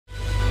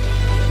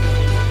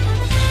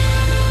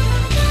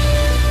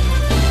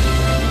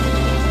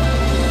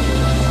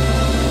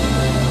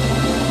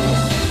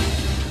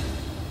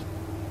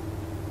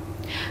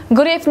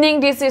Good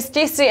evening, this is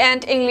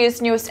TCN English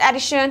News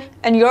Edition,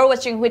 and you're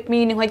watching with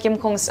me, Ning Hoi Kim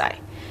Kong Sai.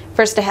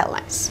 First, the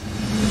headlines.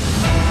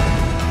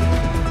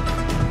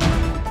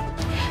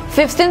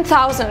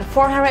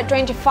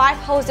 15,425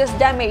 houses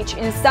damaged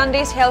in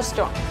Sunday's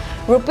hailstorm.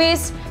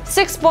 Rupees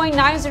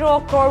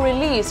 6.90 crore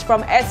released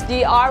from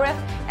SDRF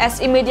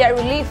as immediate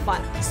relief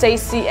fund,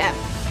 says CM.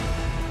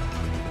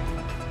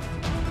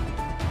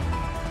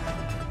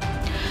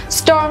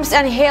 Storms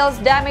and hails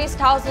damaged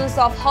thousands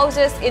of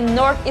houses in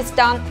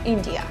northeastern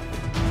India.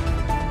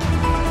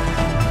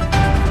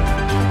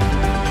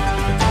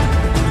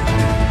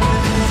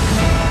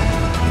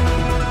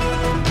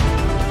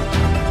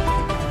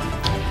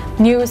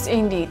 News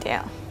in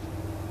detail.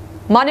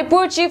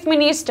 Manipur Chief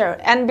Minister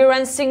N.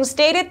 Biren Singh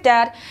stated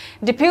that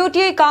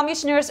deputy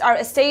commissioners are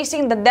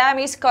assessing the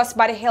damage caused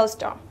by the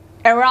hailstorm.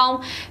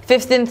 Around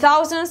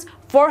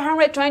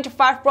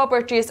 15,425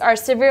 properties are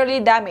severely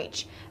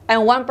damaged,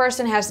 and one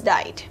person has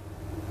died.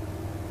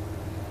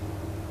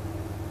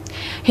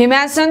 He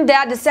mentioned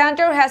that the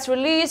center has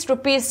released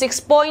Rs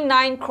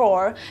 6.9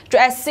 crore to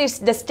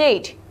assist the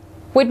state,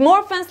 with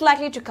more funds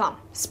likely to come.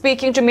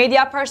 Speaking to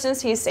media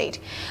persons, he said,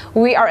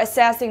 "We are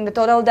assessing the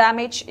total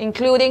damage,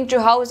 including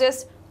to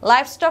houses,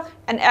 livestock,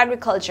 and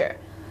agriculture.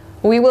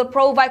 We will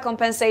provide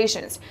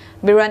compensations,"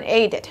 Biren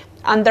added,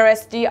 under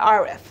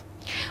SDRF.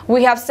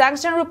 "We have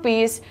sanctioned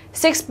Rs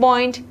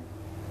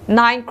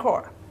 6.9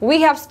 crore.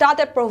 We have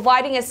started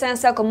providing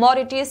essential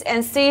commodities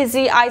and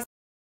CZI.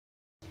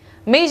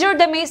 Major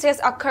damage has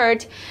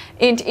occurred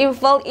in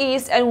Imphal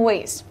East and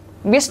West,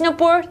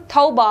 Bishnupur,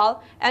 Thoubal,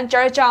 and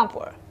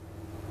Churachandpur.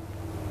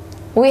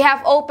 We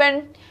have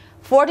opened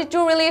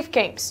 42 relief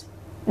camps."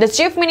 The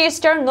Chief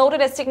Minister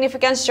noted a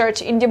significant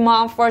surge in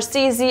demand for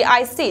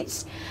CZI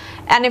seats,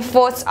 and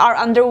efforts are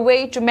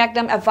underway to make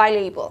them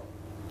available.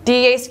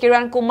 D.S.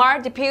 Kiran Kumar,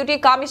 Deputy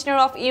Commissioner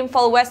of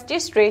Imphal West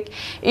District,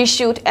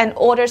 issued an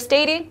order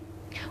stating,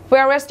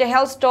 "Whereas the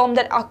hailstorm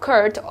that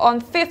occurred on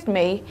 5th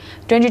May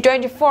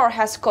 2024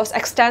 has caused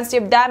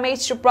extensive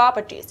damage to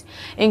properties,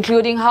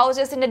 including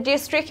houses in the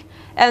district,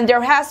 and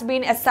there has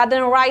been a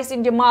sudden rise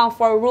in demand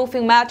for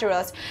roofing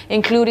materials,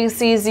 including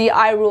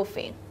CZI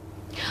roofing.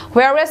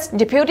 Whereas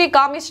deputy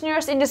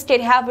commissioners in the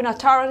state have been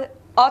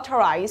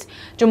authorized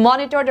to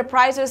monitor the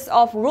prices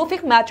of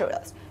roofing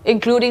materials,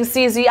 including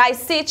CZI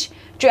seats,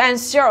 to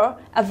ensure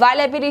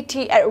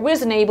availability at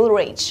reasonable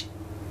rates.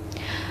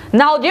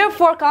 Now,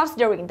 therefore,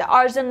 considering the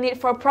urgent need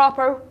for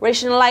proper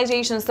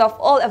rationalizations of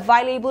all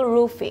available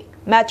roofing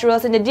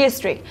materials in the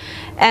district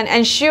and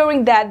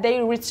ensuring that they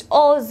reach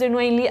all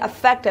genuinely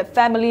affected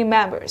family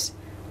members,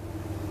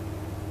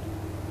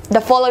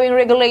 the following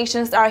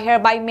regulations are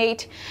hereby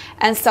made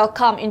and shall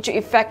come into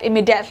effect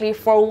immediately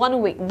for 1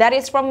 week, that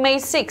is from May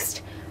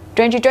 6,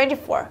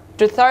 2024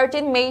 to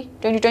 13 May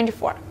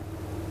 2024.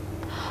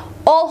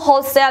 All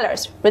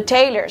wholesalers,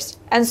 retailers,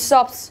 and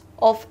shops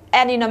of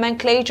any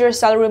nomenclature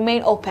shall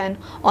remain open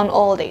on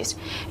all days,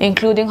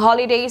 including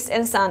holidays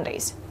and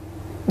Sundays.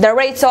 The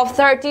rates of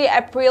 30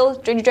 April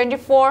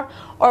 2024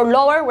 or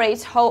lower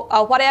rates,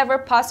 whatever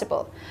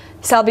possible,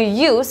 shall be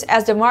used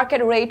as the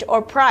market rate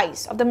or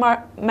price of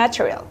the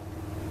material.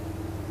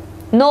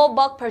 No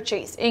bulk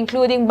purchase,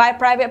 including by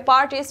private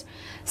parties,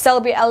 shall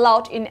be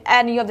allowed in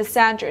any of the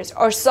centers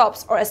or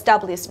shops or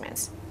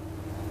establishments.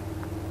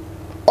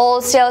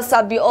 All sales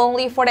shall be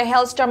only for the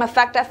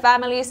hailstorm-affected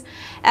families,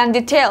 and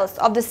details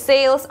of the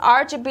sales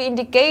are to be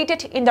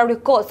indicated in the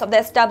records of the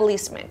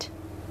establishment."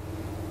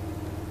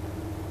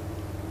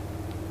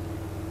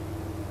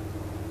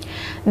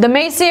 The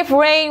massive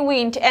rain,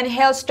 wind, and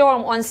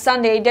hailstorm on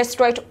Sunday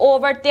destroyed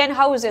over 10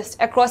 houses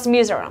across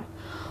Mizoram.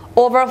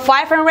 Over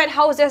 500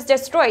 houses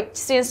destroyed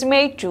since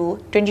May 2,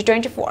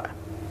 2024.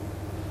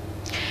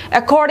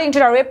 According to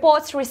the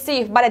reports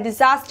received by the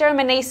Disaster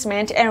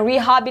Management and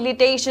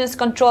Rehabilitation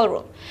Control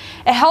Room,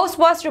 a house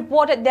was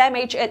reported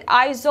damaged at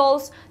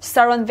Aizaul's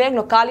Saranveng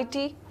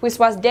locality, which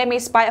was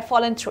damaged by a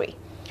fallen tree.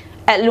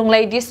 At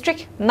Lunglei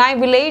district, 9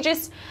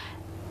 villages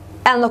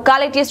and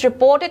localities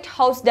reported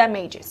house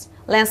damages,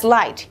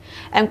 landslide,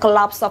 and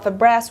collapse of a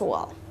brass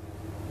wall.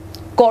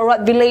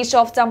 Korot village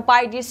of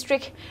Champai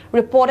district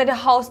reported a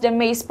house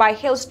damaged by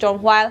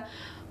hailstorm, while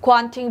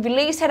Kwanting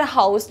village had a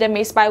house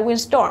damaged by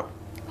windstorm.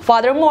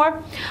 Furthermore,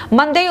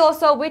 Monday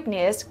also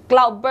witnessed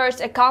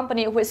cloudbursts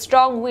accompanied with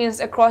strong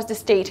winds across the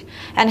state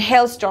and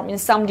hailstorm in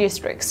some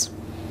districts.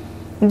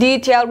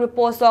 Detailed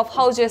reports of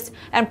houses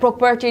and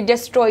property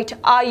destroyed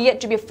are yet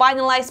to be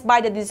finalized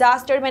by the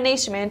Disaster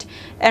Management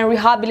and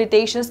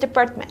Rehabilitation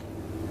Department.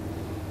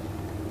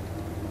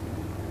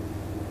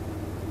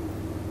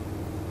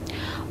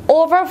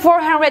 Over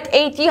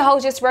 480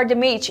 houses were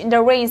damaged in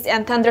the rains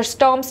and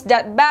thunderstorms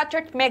that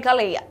battered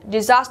Meghalaya,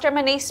 Disaster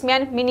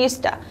Management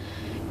Minister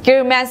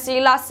Kirman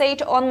Sila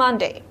said on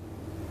Monday.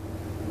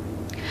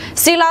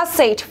 Sila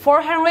said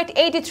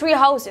 483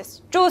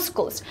 houses, 2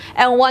 schools,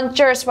 and 1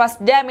 church was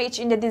damaged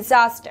in the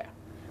disaster,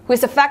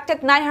 which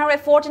affected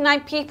 949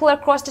 people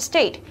across the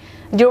state.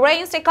 The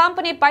rains,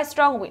 accompanied by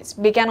strong winds,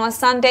 began on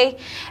Sunday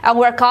and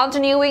were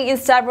continuing in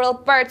several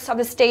parts of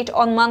the state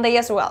on Monday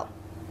as well.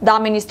 The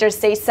minister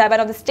says 7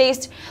 of the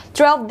state's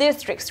 12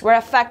 districts were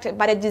affected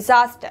by the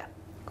disaster,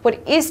 with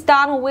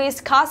Eastern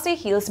West Khasi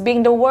Hills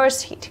being the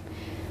worst hit.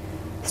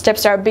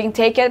 Steps are being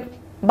taken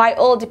by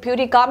all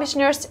deputy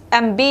commissioners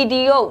and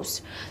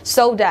BDOs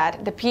so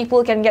that the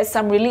people can get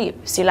some relief,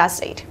 Sila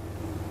said.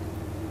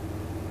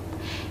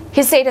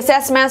 He said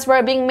assessments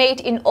were being made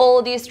in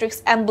all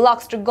districts and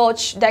blocks to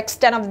gauge the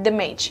extent of the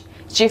damage.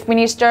 Chief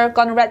Minister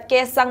Conrad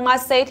K. Sangma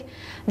said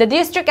the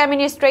district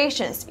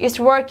administrations is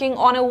working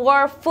on a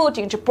war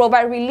footing to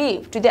provide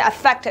relief to the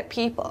affected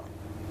people.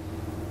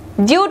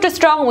 Due to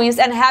strong winds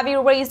and heavy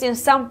rains in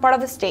some part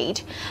of the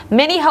state,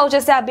 many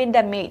houses have been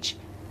damaged.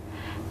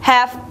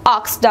 Have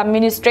asked the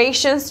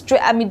administrations to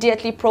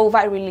immediately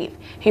provide relief,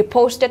 he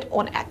posted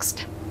on X.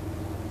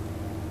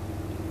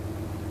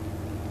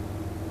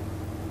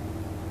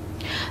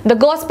 The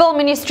Gospel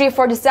Ministry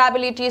for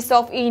Disabilities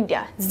of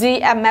India,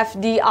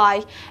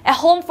 GMFDI, a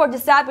home for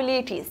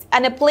disabilities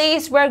and a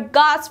place where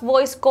God's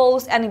voice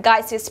calls and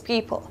guides His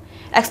people,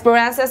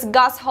 experiences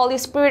God's Holy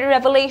Spirit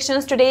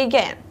revelations today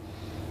again.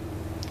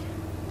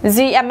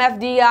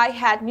 GMFDI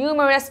had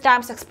numerous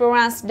times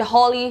experienced the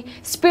Holy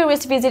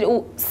Spirit's visit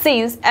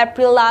since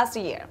April last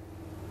year.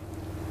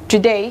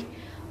 Today,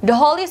 the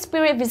Holy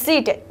Spirit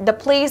visited the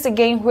place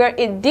again where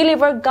it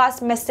delivered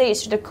God's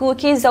message to the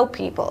Kuki-Zo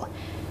people.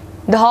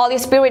 The Holy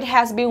Spirit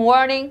has been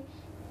warning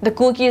the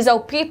Kuki-Zo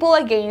people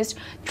against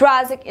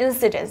tragic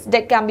incidents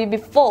that can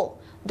befall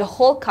the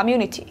whole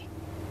community.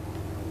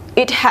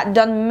 It had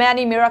done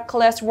many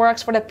miraculous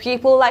works for the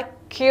people like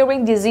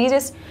curing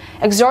diseases,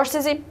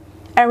 exorcism,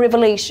 and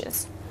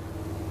revelations.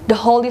 The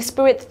Holy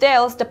Spirit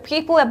tells the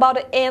people about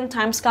the end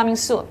times coming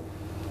soon.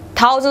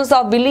 Thousands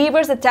of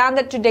believers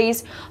attended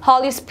today's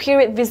Holy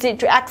Spirit visit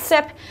to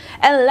accept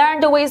and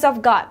learn the ways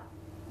of God.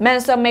 Many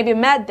some may be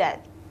mad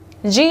that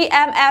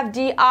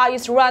GMFDI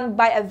is run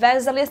by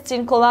evangelist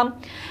Tin Kolam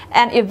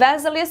and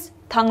evangelist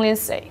Thang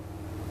Lindsay.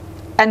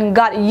 And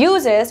God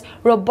uses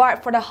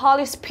Robert for the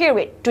Holy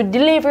Spirit to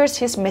deliver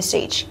His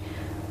message.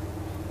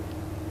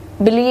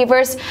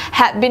 Believers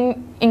have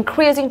been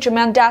increasing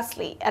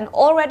tremendously and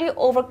already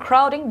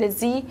overcrowding the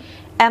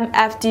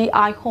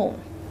GMFDI home.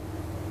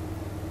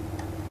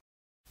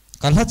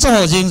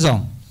 Kalhatsa jing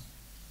zong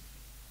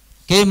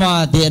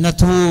kema de na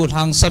thu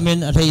hang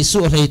samin rei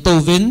su rei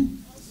tovin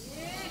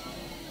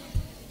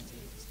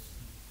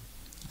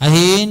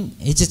ahin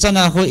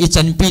ichichana ho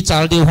ichanpi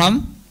chal diu ham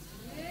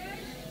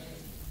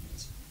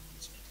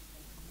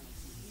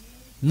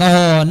na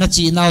ho na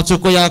chi naw chu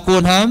ko ya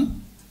kun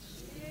ham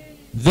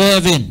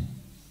vevin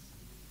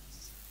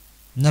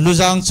na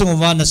luzang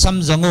chungwa na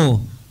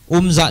samjangu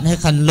zat he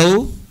khan lo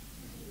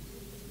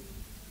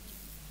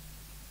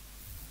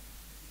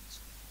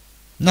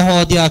na ho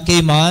dia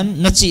ke man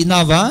na chi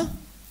na wa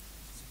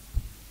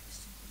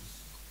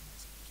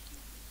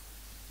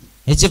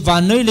he che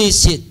van noi le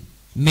sit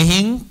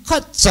mehing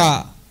khat cha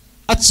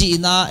a chi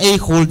na e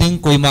holding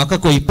koima ka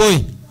koi poi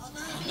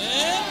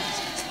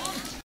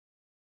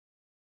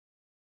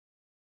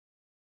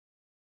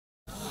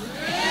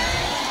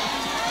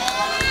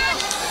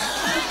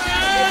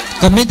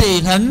Committee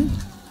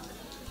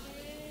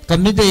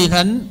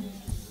han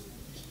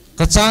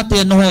kacha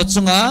tiền ho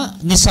chunga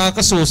nisa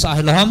ka su sa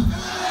hiloham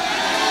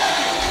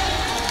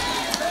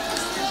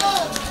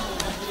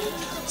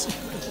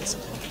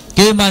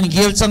ke man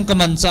gil chang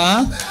kaman cha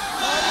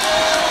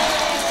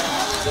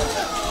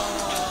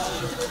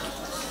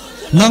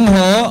nang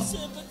ho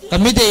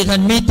committee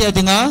han mi te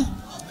dinga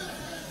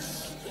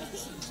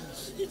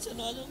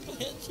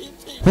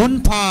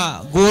hun pha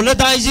gola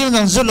dai jing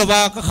nang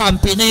zulwa ka kham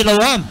pi nei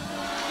lawam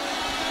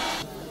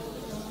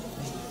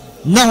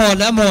na ho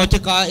la mo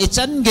tika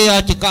ichan ge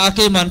ya tika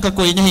ke man ka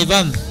koi nahi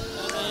bam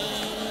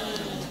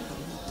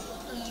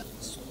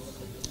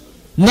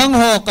nang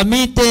ho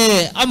kamite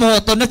amo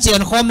to na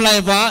chen khom lai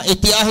wa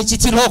iti a hi chi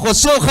chi lo kho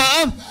so kha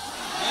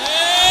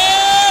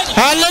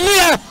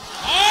hallelujah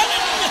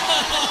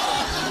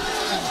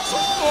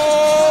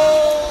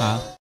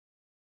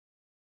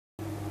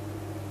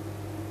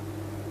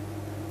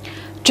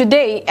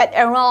Today at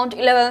around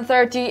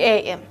 11:30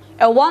 a.m.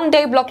 a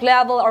one-day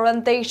block-level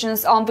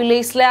orientations on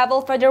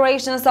village-level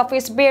federations of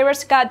its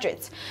various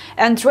cadres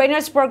and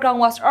trainers program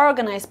was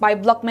organized by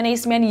Block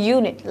Management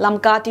Unit,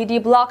 Lamka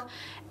TD Block,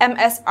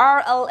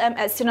 MSRLM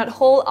at Synod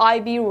Hall,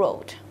 IB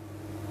Road.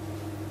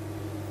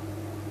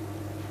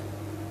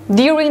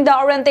 During the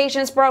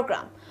orientations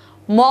program,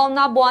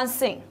 Molna Buan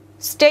Singh,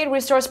 State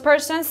Resource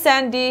Person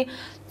Sandy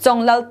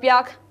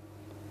Zonglalpiak,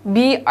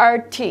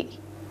 BRT,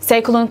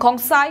 Seikulun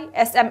Kongsai,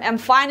 SMM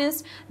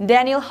Finance,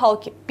 Daniel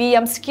Hawke,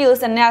 PM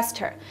Skills and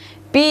Nestor.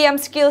 PM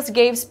Skills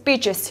gave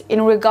speeches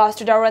in regards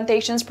to the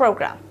orientations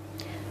program.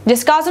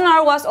 Discussion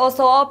hour was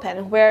also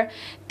open where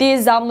T.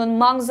 Zamlun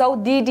Mangzo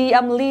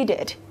DDM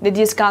led the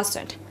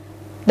discussion.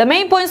 The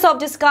main points of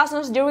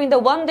discussions during the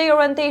one-day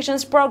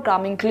orientations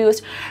program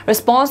includes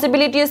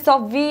responsibilities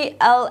of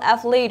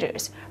VLF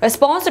leaders,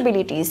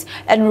 responsibilities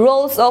and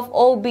roles of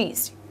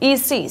OBs,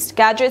 ECs,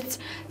 gadgets,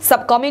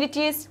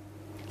 subcommittees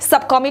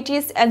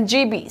and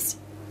GBs,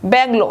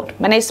 bank loan,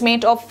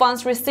 management of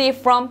funds received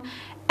from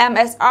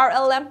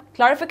MSRLM,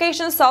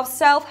 clarifications of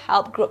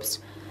self-help groups,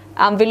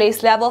 and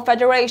village-level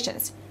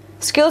federations,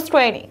 skills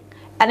training,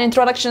 and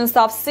introductions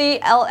of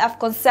CLF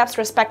concepts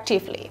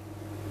respectively.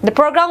 The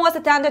program was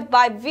attended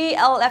by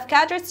VLF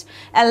cadres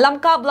and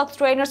Lamka block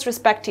trainers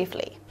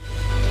respectively.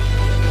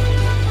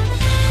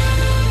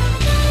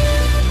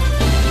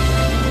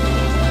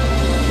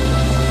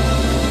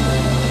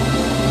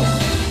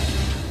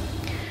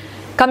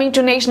 Coming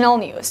to national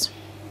news.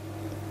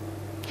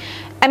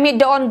 Amid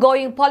the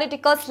ongoing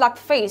political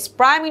slugfest,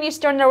 Prime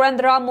Minister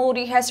Narendra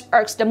Modi has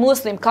urged the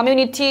Muslim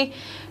community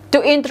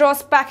to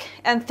introspect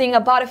and think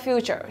about the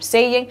future,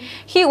 saying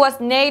he was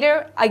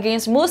neither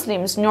against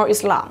Muslims nor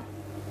Islam.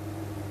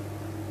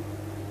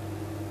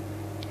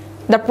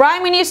 The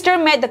Prime Minister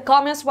made the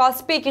comments while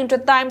speaking to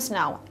Times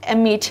Now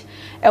amid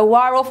a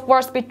war of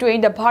words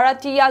between the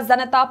Bharatiya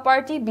Janata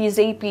Party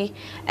 (BJP)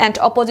 and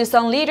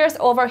opposition leaders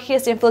over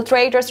his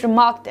infiltrators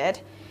remarked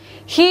that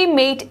he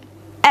made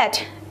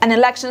at an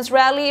elections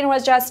rally in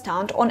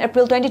Rajasthan on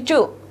April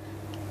 22,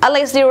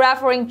 allegedly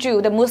referring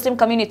to the Muslim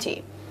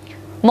community.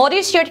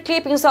 Modi shared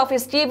clippings of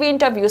his TV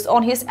interviews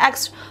on his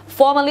X,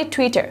 formerly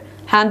Twitter,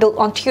 handle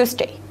on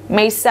Tuesday,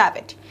 May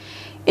 7,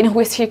 in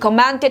which he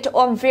commented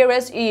on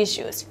various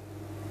issues.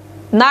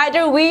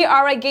 Neither we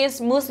are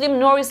against Muslim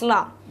nor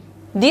Islam.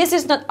 This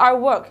is not our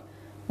work.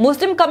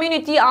 Muslim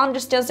community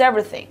understands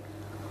everything.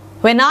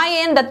 When I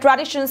end the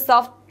traditions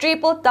of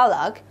triple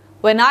talaq,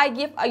 when I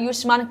give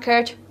Ayushman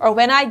card, or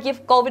when I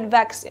give COVID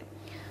vaccine,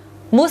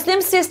 Muslim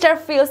sister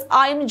feels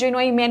I am a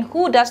genuine man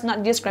who does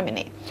not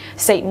discriminate,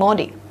 said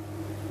Modi,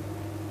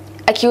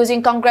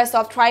 accusing Congress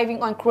of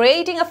thriving on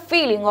creating a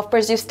feeling of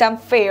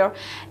persistent fear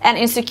and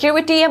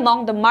insecurity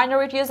among the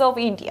minorities of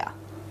India.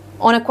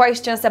 On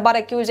questions about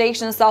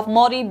accusations of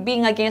Modi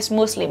being against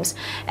Muslims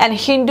and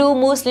Hindu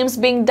Muslims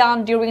being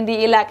down during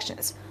the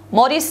elections,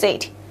 Modi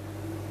said,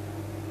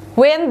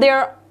 when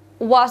there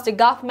was the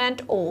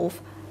government of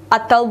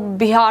Atal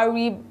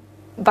Bihari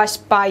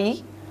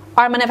Vajpayee,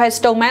 our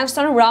manifesto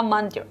mentioned Ram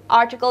Mandir,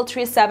 Article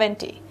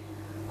 370.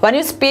 When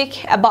you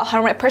speak about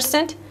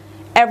 100%,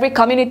 every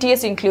community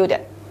is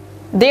included.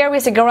 There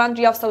is a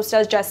guarantee of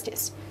social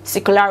justice,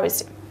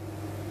 secularism.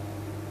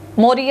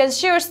 Modi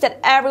ensures that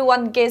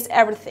everyone gets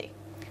everything.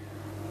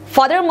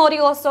 Further, Modi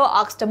also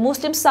asked the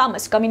Muslim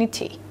Samaj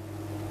community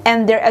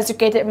and their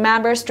educated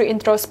members to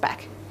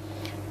introspect.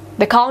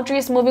 The country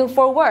is moving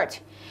forward.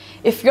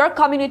 If your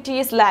community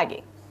is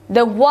lagging,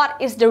 then what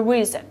is the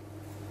reason?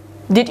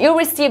 Did you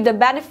receive the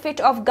benefit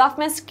of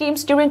government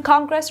schemes during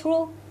Congress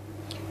rule?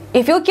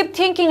 If you keep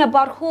thinking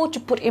about who to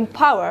put in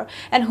power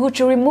and who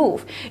to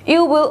remove,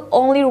 you will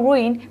only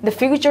ruin the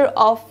future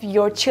of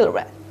your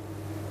children.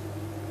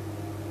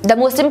 The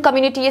Muslim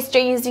community is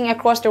changing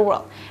across the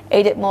world,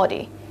 added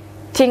Modi.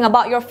 Think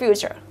about your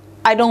future.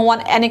 I don't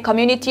want any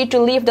community to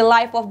live the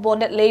life of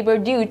bonded labor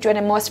due to an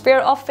atmosphere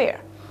of fear.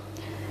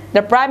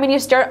 The Prime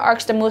Minister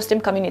urged the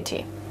Muslim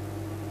community.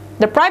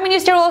 The Prime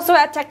Minister also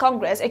attacked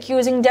Congress,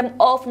 accusing them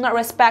of not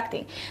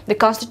respecting the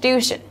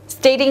Constitution,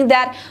 stating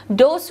that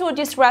those who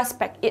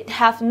disrespect it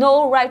have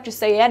no right to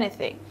say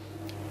anything.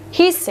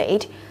 He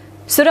said,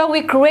 "Shouldn't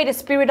we create a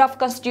spirit of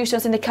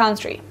constitutions in the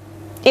country?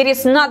 It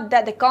is not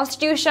that the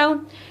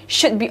Constitution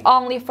should be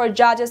only for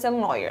judges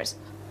and lawyers.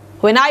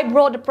 When I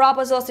brought the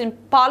proposals in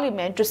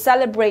Parliament to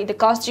celebrate the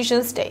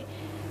Constitution's Day,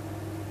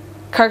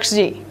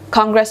 Kirkji,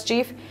 Congress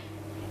chief,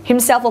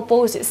 himself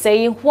opposed,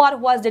 saying what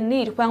was the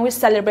need when we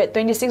celebrate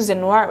 26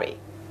 January.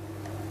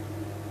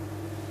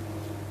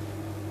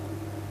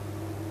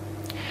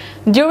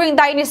 During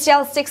the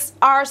initial 6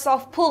 hours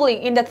of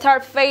polling in the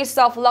third phase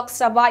of Lok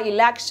Sabha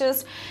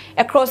elections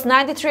across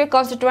 93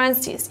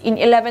 constituencies in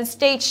 11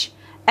 states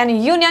and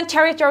Union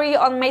Territory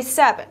on May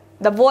 7,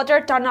 the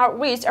voter turnout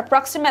reached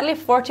approximately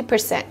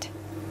 40%.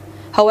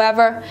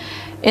 However,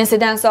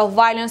 incidents of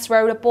violence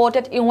were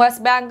reported in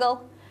West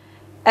Bengal,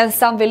 and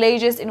some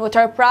villages in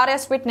Uttar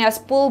Pradesh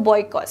witnessed poll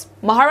boycotts.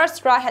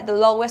 Maharashtra had the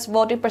lowest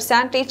voting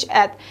percentage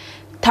at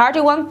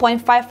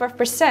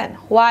 31.55%,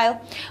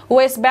 while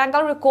West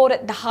Bengal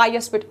recorded the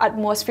highest with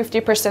almost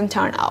 50%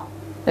 turnout.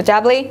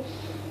 Notably,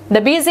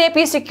 the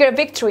BJP secured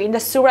victory in the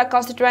Surat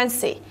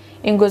constituency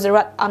in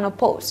Gujarat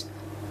unopposed.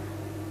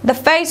 This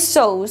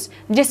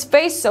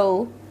phase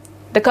saw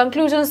the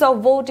conclusions of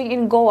voting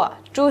in Goa,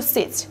 2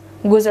 seats,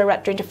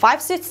 Gujarat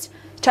 25 seats,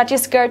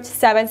 Chhattisgarh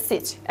 7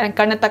 seats, and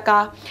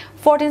Karnataka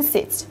 14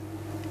 seats.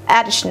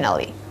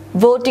 Additionally,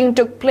 voting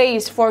took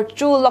place for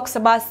 2 Lok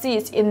Sabha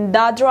seats in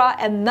Dadra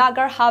and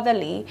Nagar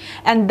Haveli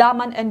and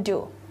Daman and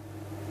Diu.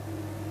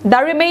 The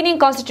remaining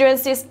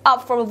constituencies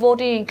up for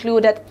voting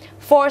included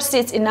 4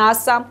 seats in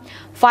Assam,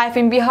 5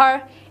 in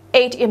Bihar,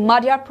 8 in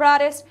Madhya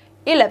Pradesh,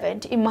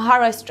 11 in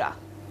Maharashtra,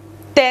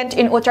 10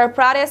 in Uttar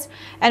Pradesh,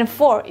 and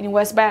 4 in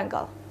West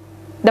Bengal.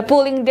 The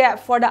polling date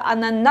for the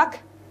Anantnag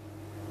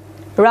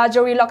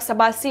Rajouri Lok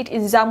Sabha seat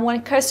in Jammu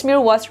and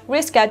Kashmir was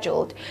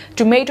rescheduled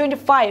to May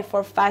 25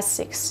 for Phase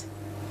 6.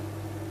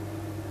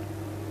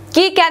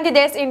 Key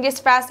candidates in this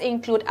phase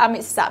include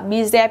Amit Shah,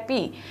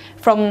 BJP,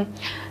 from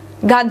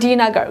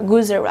Gandhinagar,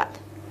 Gujarat;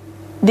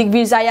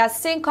 Digvijaya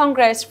Singh,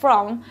 Congress,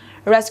 from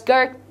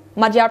Rajgarh,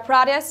 Madhya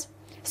Pradesh,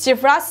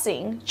 Shivraj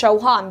Singh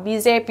Chauhan,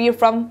 BJP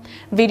from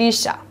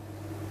Vidisha.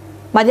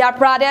 Madhya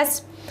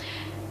Pradesh,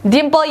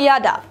 Dimple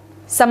Yadav,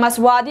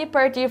 Samaswadi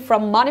Party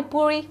from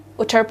Manipuri,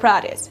 Uttar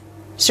Pradesh.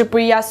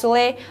 Supriya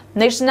Sule,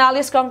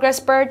 Nationalist Congress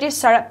Party,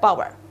 Sharad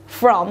Pawar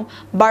from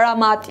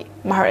Baramati,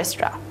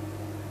 Maharashtra.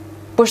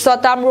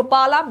 Purushottam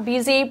Rupala,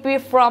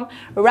 BJP from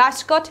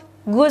Rajkot,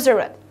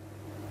 Gujarat.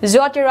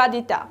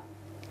 Jyotiraditya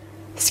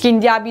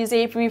Scindia,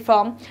 BJP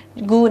from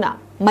Guna,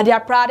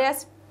 Madhya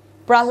Pradesh.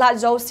 Prahlad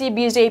Joshi,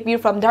 BJP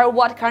from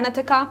Dharwad,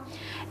 Karnataka.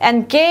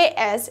 And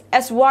K.S.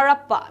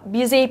 Eswarappa,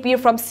 BJP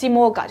from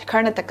Shimoga,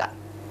 Karnataka.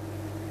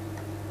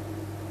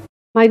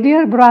 My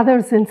dear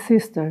brothers and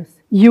sisters,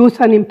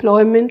 youth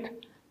unemployment,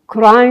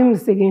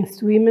 crimes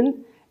against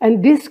women,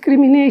 and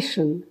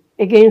discrimination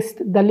against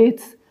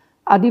Dalits,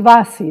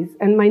 Adivasis,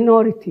 and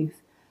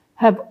minorities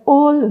have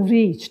all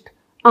reached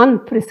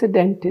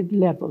unprecedented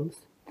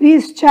levels.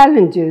 These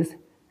challenges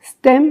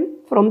stem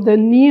from the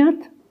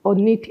niyat or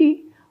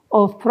niti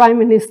of Prime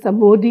Minister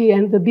Modi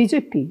and the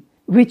BJP,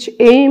 which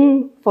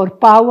aim for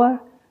power,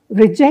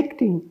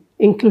 rejecting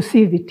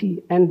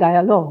inclusivity and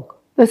dialogue.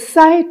 The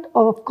sight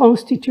of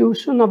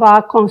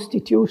our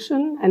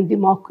constitution and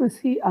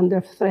democracy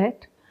under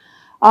threat,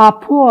 our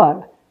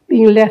poor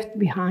being left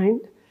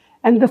behind,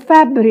 and the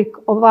fabric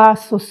of our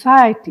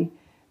society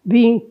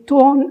being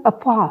torn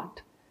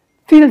apart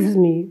fills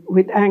me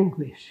with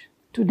anguish.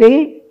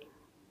 Today,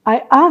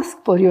 I ask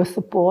for your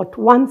support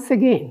once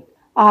again.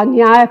 Our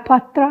Nyaya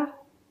Patra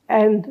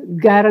and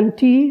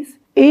guarantees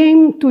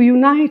aim to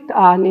unite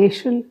our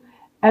nation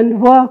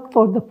and work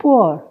for the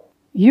poor,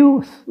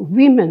 youth,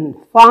 women,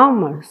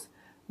 farmers,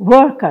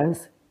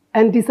 workers,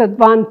 and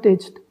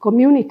disadvantaged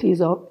communities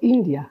of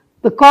India.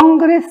 The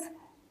Congress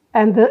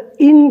and the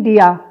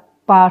India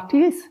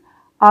parties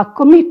are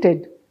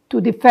committed to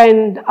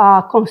defend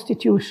our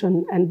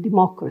constitution and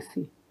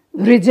democracy.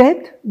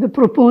 Reject the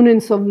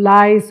proponents of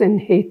lies and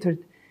hatred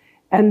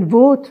and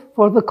vote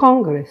for the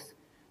Congress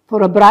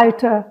for a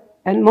brighter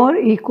and more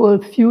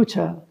equal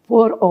future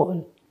for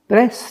all.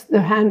 Press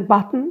the hand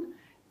button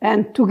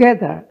and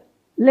together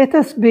let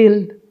us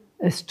build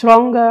a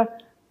stronger,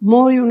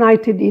 more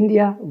united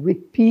India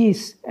with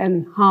peace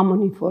and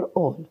harmony for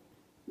all.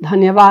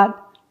 Dhanyavad.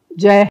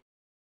 Jai.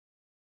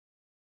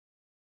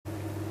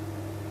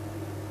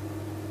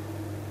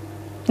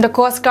 The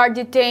Coast Guard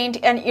detained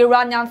an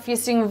Iranian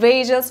fishing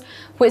vessel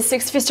with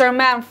 6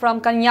 fishermen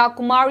from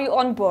Kanyakumari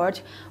on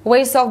board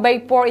west of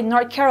Baipur in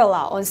North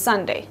Kerala on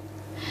Sunday.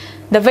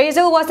 The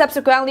vessel was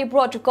subsequently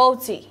brought to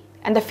Kochi,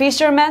 and the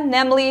fishermen,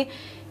 namely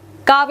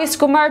Kavis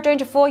Kumar,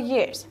 24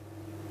 years,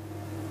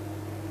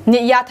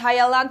 Niyat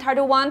Hayalan,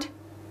 31,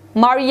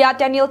 Maria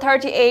Daniel,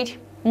 38,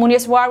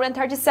 Muniswaran,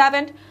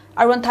 37,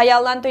 Arun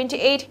Thayalan,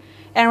 28,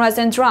 and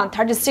Rajendran,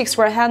 36,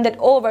 were handed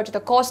over to the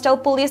coastal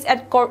police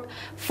at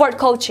Fort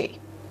Kochi.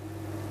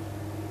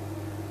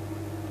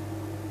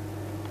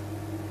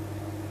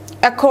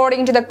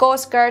 According to the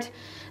Coast Guard,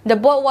 the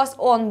boat was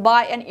owned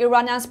by an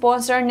Iranian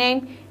sponsor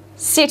named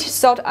Sid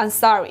Saud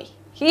Ansari.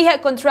 He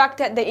had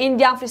contracted the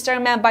Indian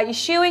fishermen by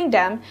issuing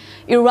them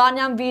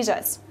Iranian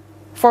visas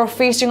for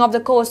fishing off the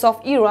coast of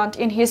Iran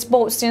in his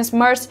boat since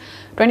March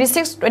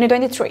 26,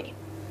 2023.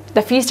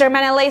 The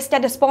fishermen alleged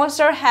that the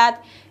sponsor had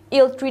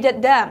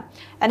ill-treated them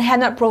and had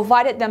not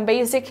provided them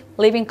basic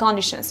living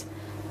conditions.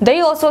 They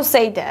also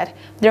say that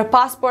their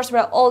passports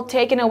were all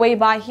taken away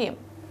by him.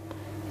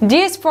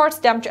 This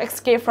forced them to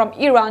escape from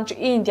Iran to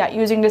India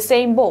using the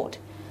same boat.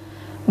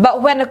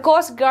 But when the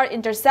Coast Guard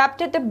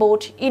intercepted the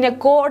boat in a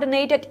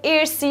coordinated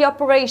air-sea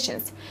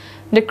operations,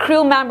 the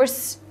crew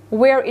members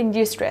were in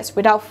distress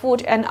without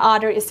food and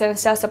other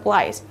essential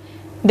supplies.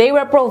 They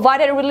were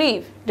provided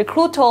relief. The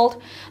crew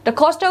told the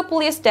coastal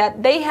police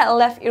that they had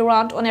left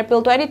Iran on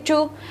April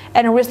 22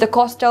 and reached the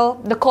coast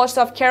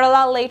of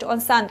Kerala late on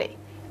Sunday.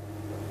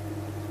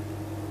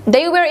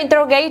 They were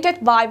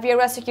interrogated by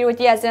various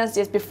security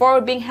agencies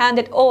before being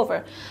handed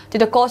over to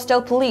the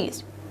coastal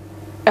police.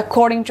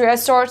 According to a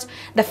source,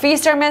 the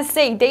fishermen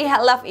say they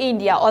had left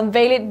India on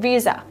valid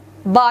visa,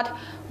 but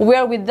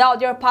were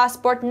without their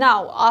passport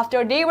now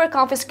after they were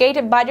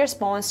confiscated by their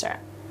sponsor.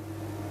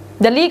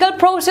 The legal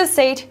process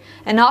said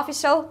an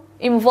official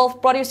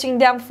involved producing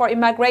them for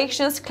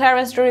immigration's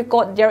clearance to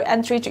record their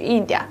entry to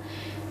India.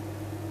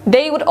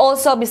 They would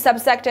also be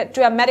subjected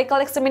to a medical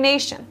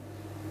examination.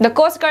 The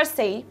Coast Guard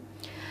say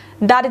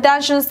the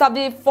detentions of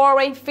the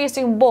foreign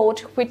fishing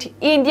boat with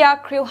India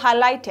crew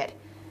highlighted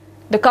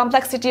the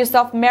complexities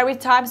of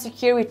maritime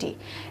security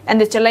and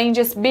the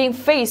challenges being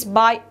faced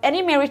by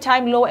any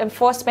maritime law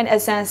enforcement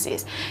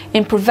agencies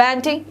in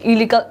preventing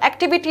illegal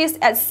activities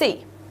at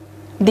sea.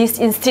 This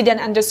incident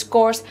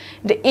underscores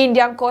the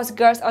Indian Coast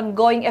Guard's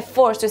ongoing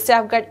efforts to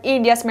safeguard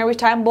India's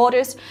maritime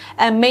borders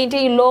and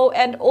maintain law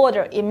and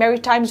order in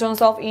maritime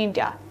zones of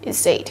India, it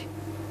said.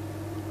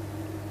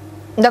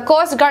 The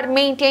Coast Guard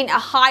maintained a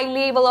high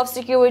level of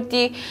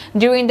security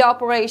during the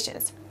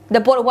operations. The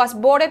boat was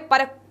boarded by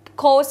the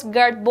Coast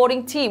Guard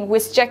boarding team,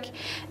 which checked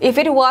if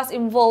it was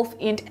involved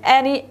in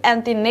any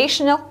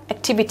anti-national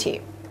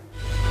activity.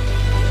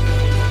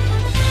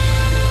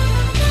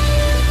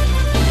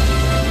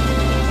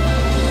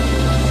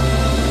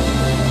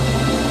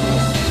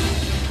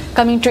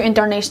 Coming to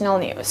international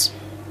news.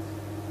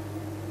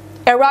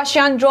 A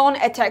Russian drone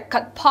attack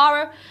cut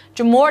power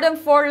to more than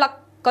 4 lakh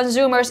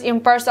consumers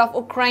in parts of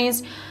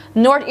Ukraine's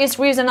northeast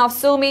region of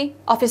Sumy,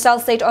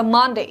 officials said on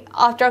Monday,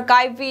 after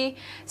Kyiv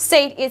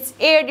said its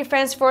air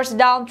defense force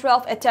downed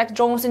 12 attack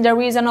drones in the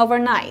region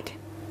overnight.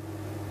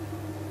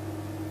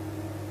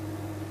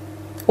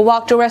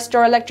 Work to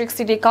restore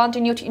electricity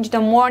continued into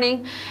the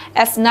morning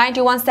as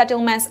 91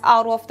 settlements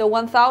out of the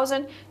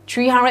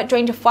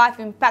 1,325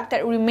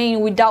 impacted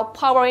remain without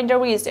power in the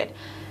region,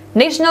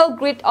 national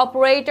grid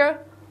operator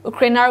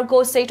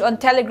Ukrenergo said on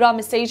Telegram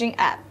messaging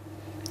app.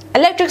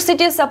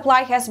 Electricity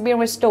supply has been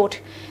restored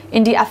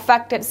in the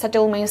affected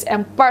settlements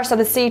and parts of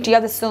the city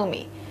of the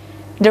Sumy,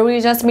 the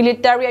region's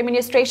military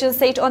administration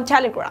said on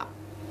Telegram.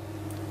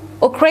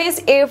 Ukraine's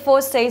Air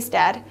Force says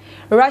that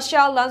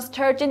Russia launched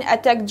 13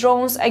 attack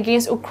drones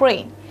against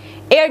Ukraine.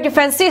 Air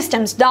defense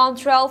systems downed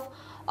 12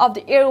 of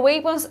the air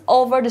weapons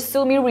over the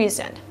Sumy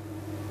region.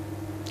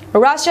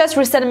 Russia's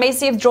recent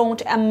massive drone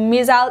and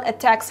missile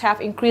attacks have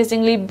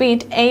increasingly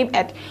been aimed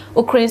at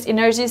Ukraine's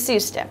energy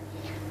system,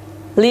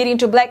 leading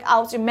to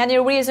blackouts in many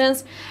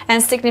regions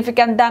and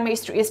significant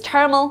damage to its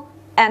thermal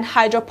and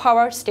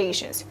hydropower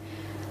stations.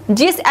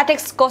 These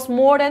attacks cost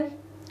more than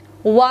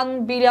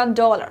 $1 billion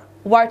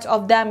worth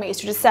of damage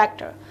to the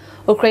sector,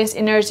 Ukraine's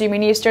Energy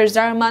Minister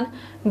Zerman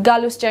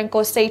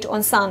Galushchenko said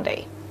on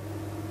Sunday.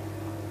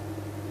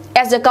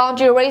 As the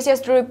country races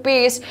to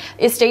repair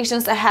its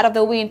stations ahead of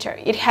the winter,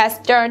 it has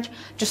turned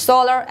to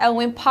solar and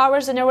wind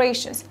power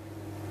generations,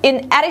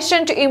 in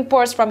addition to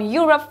imports from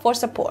Europe for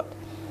support.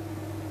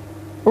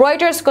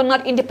 Reuters could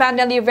not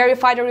independently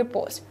verify the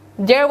reports.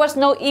 There was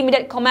no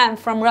immediate command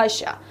from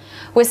Russia,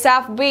 which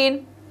have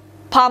been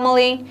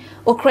pummeling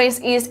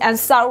Ukraine's east and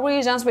south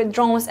regions with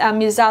drones and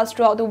missiles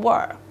throughout the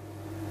war.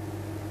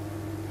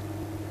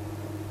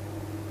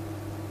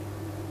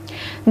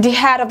 The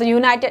head of the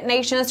United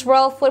Nations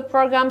World Food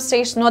Programme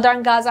says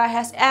northern Gaza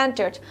has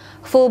entered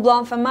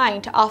full-blown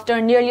famine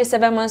after nearly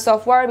 7 months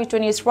of war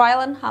between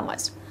Israel and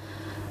Hamas.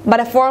 But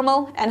a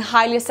formal and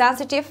highly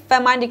sensitive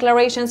famine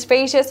declaration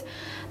faces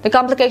the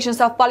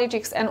complications of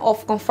politics and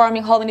of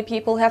confirming how many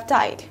people have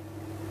died.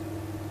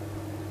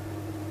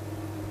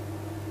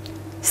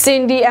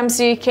 Cindy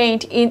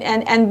McCain, in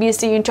an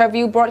NBC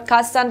interview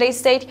broadcast Sunday,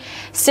 said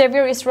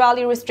severe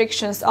Israeli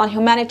restrictions on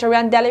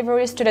humanitarian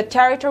deliveries to the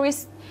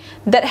territories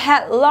that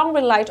had long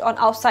relied on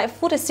outside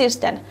food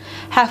assistance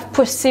have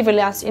pushed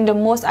civilians in the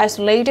most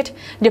isolated,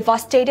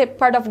 devastated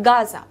part of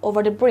Gaza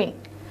over the brink.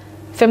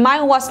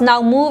 Famine was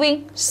now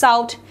moving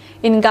south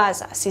in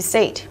Gaza, she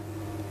said.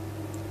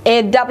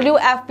 A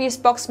WFP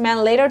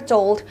spokesman later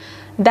told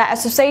the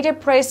Associated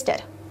Press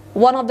that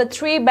one of the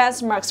 3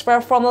 benchmarks for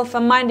a formal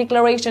famine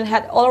declaration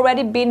had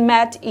already been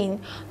met in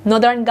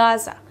northern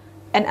Gaza,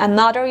 and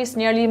another is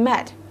nearly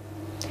met.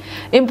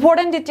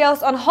 Important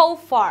details on how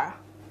far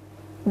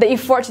the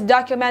effort to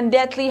document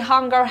deadly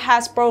hunger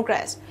has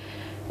progressed.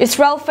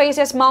 Israel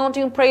faces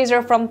mounting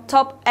pressure from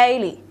top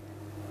ally,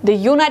 the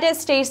United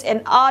States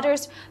and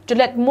others, to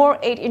let more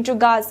aid into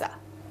Gaza,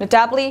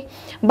 notably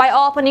by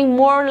opening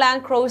more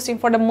land crossing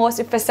for the most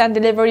efficient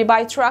delivery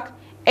by truck.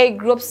 Aid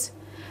groups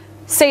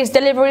says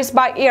deliveries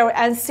by air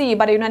and sea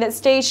by the United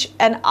States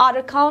and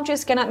other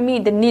countries cannot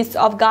meet the needs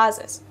of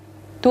Gaza's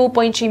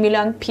 2.3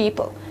 million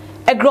people,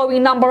 a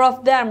growing number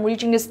of them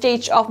reaching the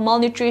stage of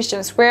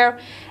malnutrition where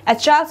a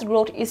child's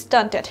growth is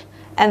stunted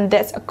and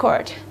deaths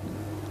occurred.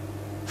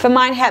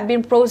 Famine had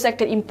been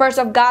projected in parts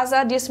of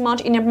Gaza this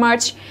month in a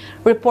March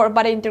report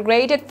by the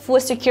Integrated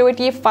Food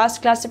Security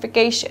Fast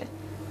Classification,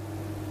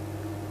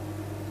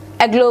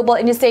 a global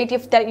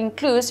initiative that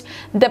includes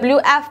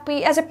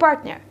WFP as a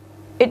partner.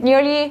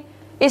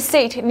 It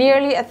said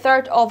nearly a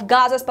third of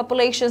Gaza's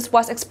population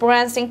was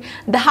experiencing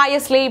the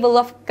highest level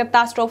of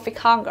catastrophic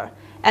hunger,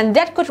 and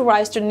that could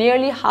rise to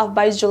nearly half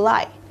by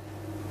July.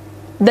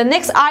 The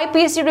next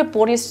IPC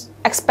report is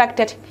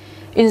expected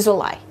in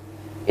July.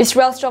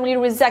 Israel strongly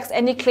rejects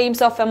any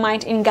claims of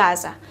famine in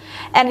Gaza,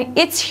 and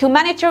its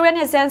humanitarian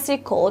agency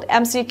called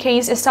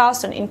McCain's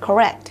assertion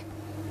incorrect.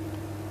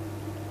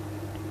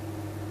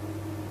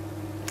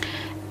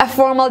 A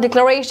formal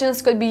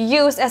declarations could be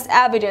used as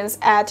evidence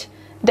at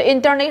the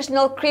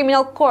International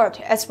Criminal Court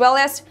as well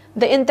as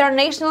the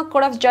International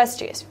Court of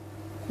Justice,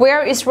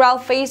 where Israel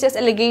faces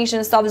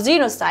allegations of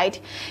genocide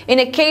in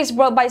a case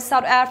brought by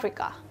South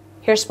Africa.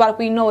 Here's what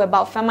we know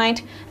about famine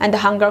and the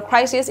hunger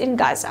crisis in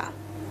Gaza.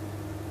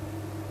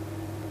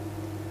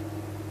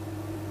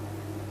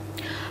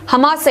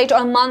 Hamas said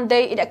on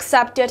Monday it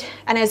accepted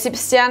an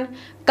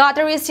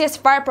Egyptian-Qatari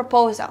ceasefire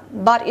proposal,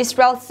 but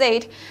Israel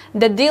said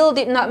the deal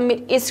did not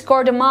meet its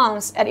core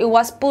demands and it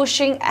was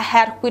pushing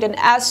ahead with an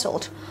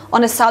assault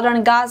on the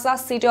southern Gaza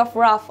city of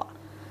Rafah.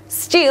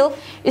 Still,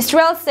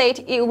 Israel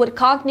said it would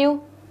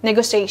continue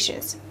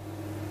negotiations.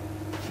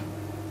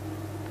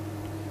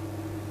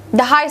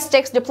 The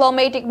high-stakes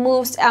diplomatic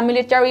moves and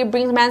military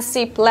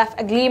brinkmanship left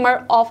a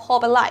glimmer of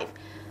hope alive,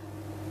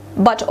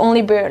 but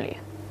only barely,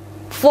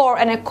 for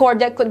an accord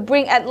that could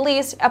bring at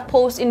least a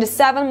pause in the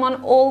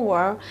 7-month-old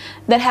war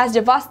that has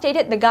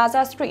devastated the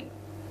Gaza Strip.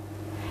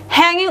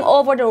 Hanging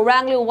over the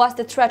wrangling was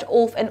the threat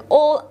of an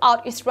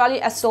all-out Israeli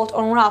assault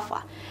on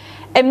Rafah,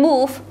 a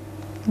move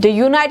the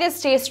United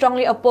States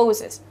strongly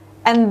opposes,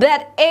 and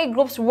that A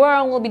group's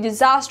war will be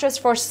disastrous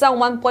for some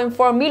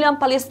 1.4 million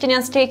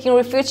Palestinians taking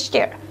refuge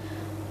there.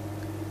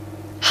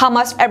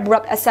 Hamas'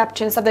 abrupt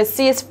acceptance of the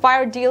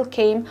ceasefire deal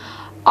came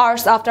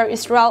hours after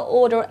Israel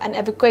ordered an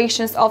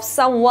evacuation of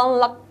some 1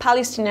 lakh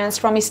Palestinians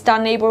from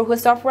eastern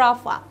neighborhoods of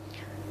Rafah,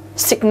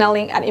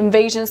 signaling an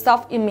invasion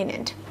of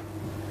imminent.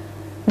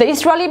 The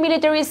Israeli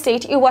military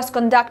said it was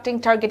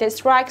conducting targeted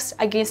strikes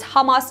against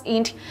Hamas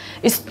in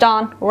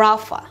eastern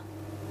Rafah.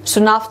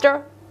 Soon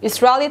after,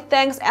 Israeli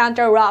tanks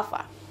entered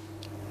Rafah,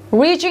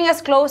 reaching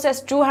as close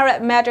as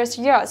 200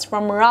 yards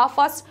from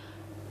Rafah's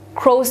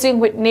crossing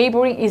with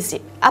neighboring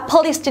Egypt, a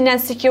Palestinian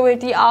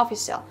security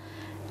official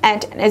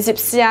and an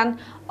Egyptian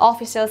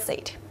official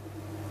said.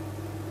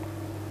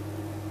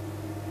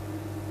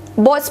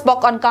 Both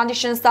spoke on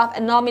conditions of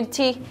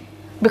anonymity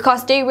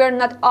because they were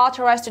not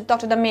authorized to talk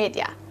to the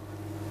media.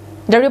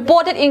 The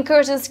reported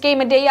incursions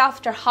came a day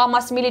after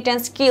Hamas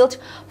militants killed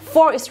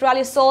 4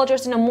 Israeli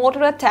soldiers in a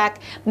mortar attack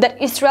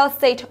that Israel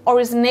said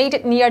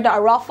originated near the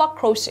Rafah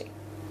crossing.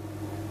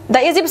 The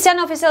Egyptian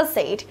official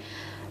said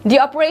the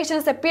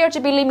operations appear to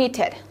be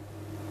limited.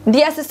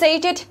 The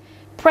Associated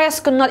Press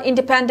could not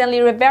independently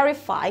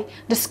verify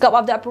the scope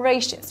of the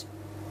operations.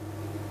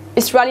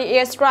 Israeli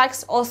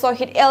airstrikes also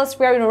hit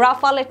elsewhere in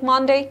Rafah late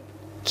Monday,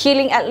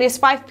 killing at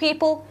least 5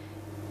 people,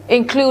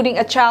 including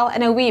a child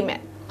and a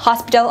woman,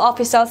 hospital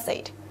officials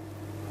said.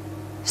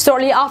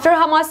 Shortly after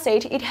Hamas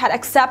said it had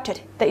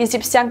accepted the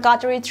Egyptian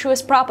Qatari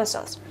truce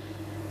proposals,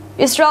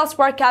 Israel's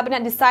war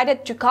cabinet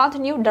decided to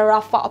continue the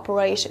Rafah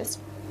operations.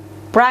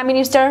 Prime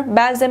Minister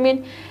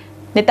Benjamin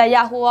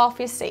Netanyahu's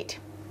office said.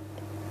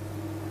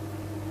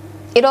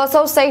 It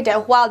also said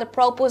that while the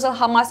proposal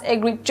Hamas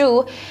agreed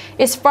to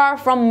is far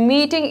from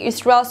meeting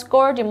Israel's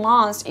core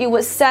demands, it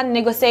would send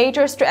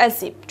negotiators to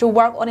Egypt to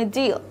work on a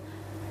deal.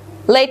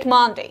 Late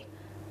Monday,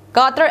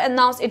 Qatar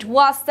announced it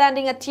was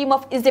sending a team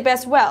of Egypt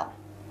as well.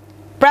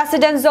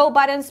 President Joe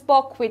Biden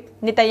spoke with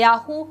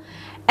Netanyahu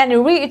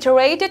and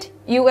reiterated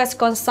U.S.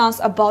 concerns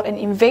about an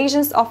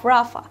invasion of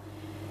Rafah.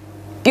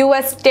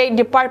 U.S. State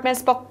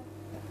Department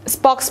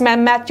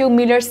spokesman Matthew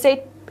Miller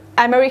said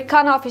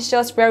American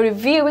officials were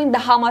reviewing the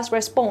Hamas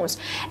response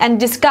and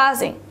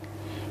discussing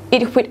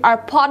it with our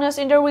partners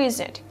in the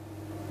region.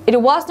 It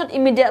was not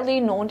immediately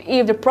known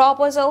if the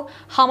proposal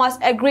Hamas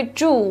agreed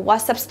to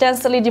was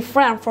substantially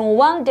different from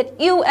one that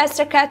U.S.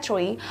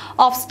 Secretary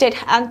of State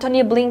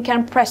Antony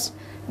Blinken pressed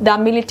the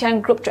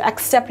militant group to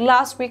accept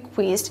last week,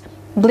 which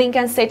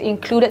Blinken said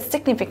included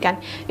significant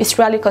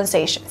Israeli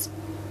concessions.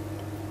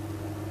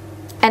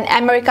 An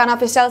American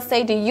official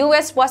said the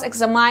U.S. was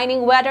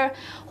examining whether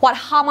what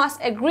Hamas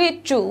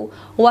agreed to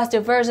was the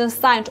version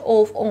signed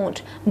off on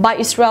by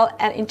Israel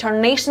and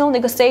international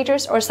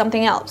negotiators or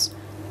something else.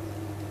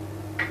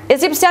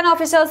 Egyptian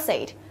officials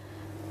said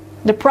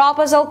the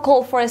proposal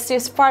called for a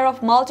ceasefire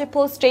of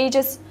multiple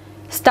stages,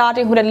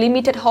 starting with a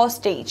limited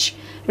hostage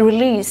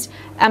release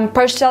and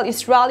partial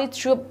Israeli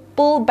troop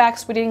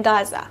pullbacks within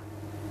Gaza.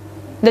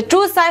 The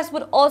two sides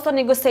would also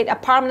negotiate a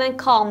permanent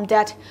calm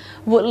that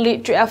would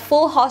lead to a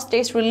full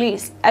hostage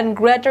release and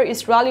greater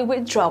Israeli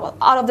withdrawal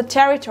out of the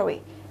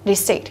territory, they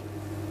said.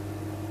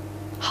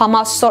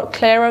 Hamas sought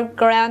clearer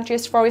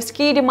guarantees for its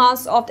key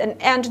demands of an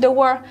end to the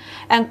war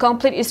and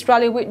complete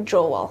Israeli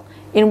withdrawal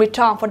in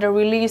return for the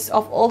release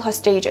of all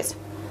hostages,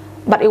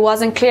 but it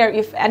wasn't clear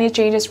if any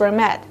changes were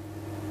made.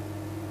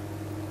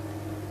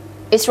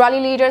 Israeli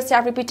leaders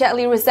have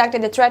repeatedly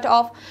rejected the threat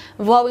of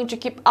vowing to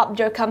keep up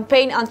their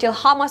campaign until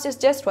Hamas is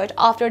destroyed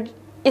after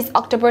its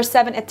October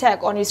 7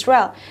 attack on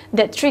Israel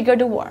that triggered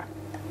the war.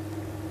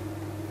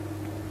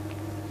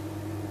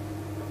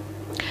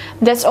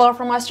 That's all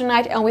from us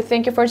tonight, and we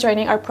thank you for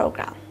joining our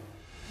program.